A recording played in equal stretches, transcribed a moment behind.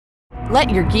Let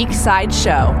your geek side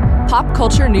show. Pop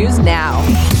culture news now.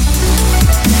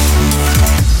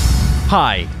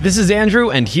 Hi, this is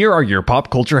Andrew, and here are your pop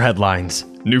culture headlines.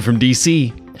 New from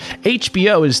DC.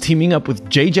 HBO is teaming up with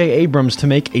J.J. Abrams to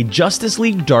make a Justice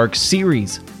League Dark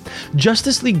series.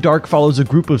 Justice League Dark follows a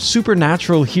group of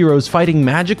supernatural heroes fighting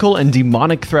magical and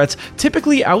demonic threats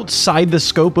typically outside the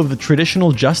scope of the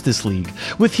traditional Justice League,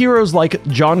 with heroes like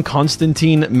John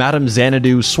Constantine, Madame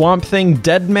Xanadu, Swamp Thing,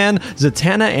 Deadman,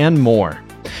 Zatanna, and more.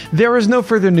 There is no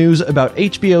further news about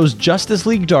HBO's Justice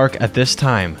League Dark at this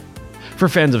time. For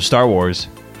fans of Star Wars,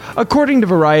 according to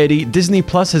Variety, Disney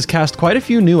Plus has cast quite a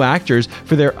few new actors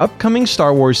for their upcoming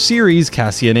Star Wars series,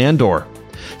 Cassian Andor.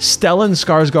 Stellan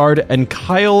Skarsgård and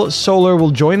Kyle Soller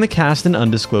will join the cast in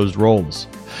undisclosed roles.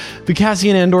 The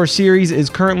Cassian Andor series is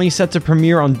currently set to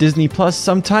premiere on Disney Plus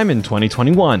sometime in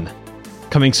 2021.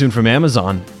 Coming soon from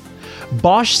Amazon,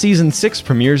 Bosch Season 6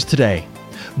 premieres today.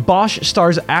 Bosch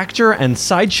stars actor and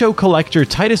sideshow collector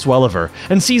Titus Welliver,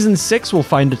 and Season 6 will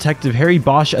find Detective Harry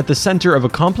Bosch at the center of a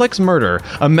complex murder,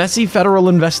 a messy federal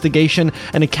investigation,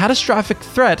 and a catastrophic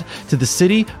threat to the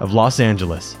city of Los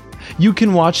Angeles. You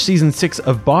can watch Season 6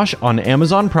 of Bosch on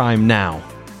Amazon Prime now.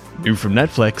 New from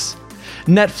Netflix.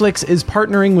 Netflix is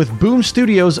partnering with Boom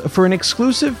Studios for an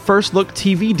exclusive first-look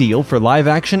TV deal for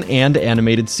live-action and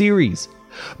animated series.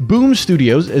 Boom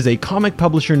Studios is a comic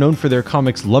publisher known for their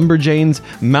comics Lumberjanes,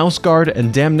 Mouse Guard,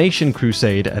 and Damnation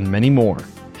Crusade, and many more.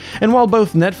 And while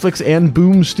both Netflix and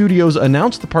Boom Studios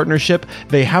announced the partnership,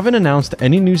 they haven't announced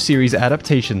any new series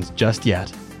adaptations just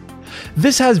yet.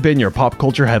 This has been your Pop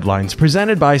Culture Headlines,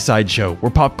 presented by Sideshow,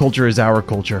 where pop culture is our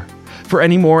culture. For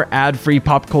any more ad-free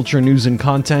pop culture news and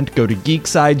content, go to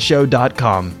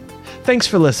geeksideshow.com. Thanks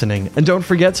for listening, and don't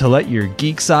forget to let your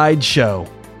geek side show.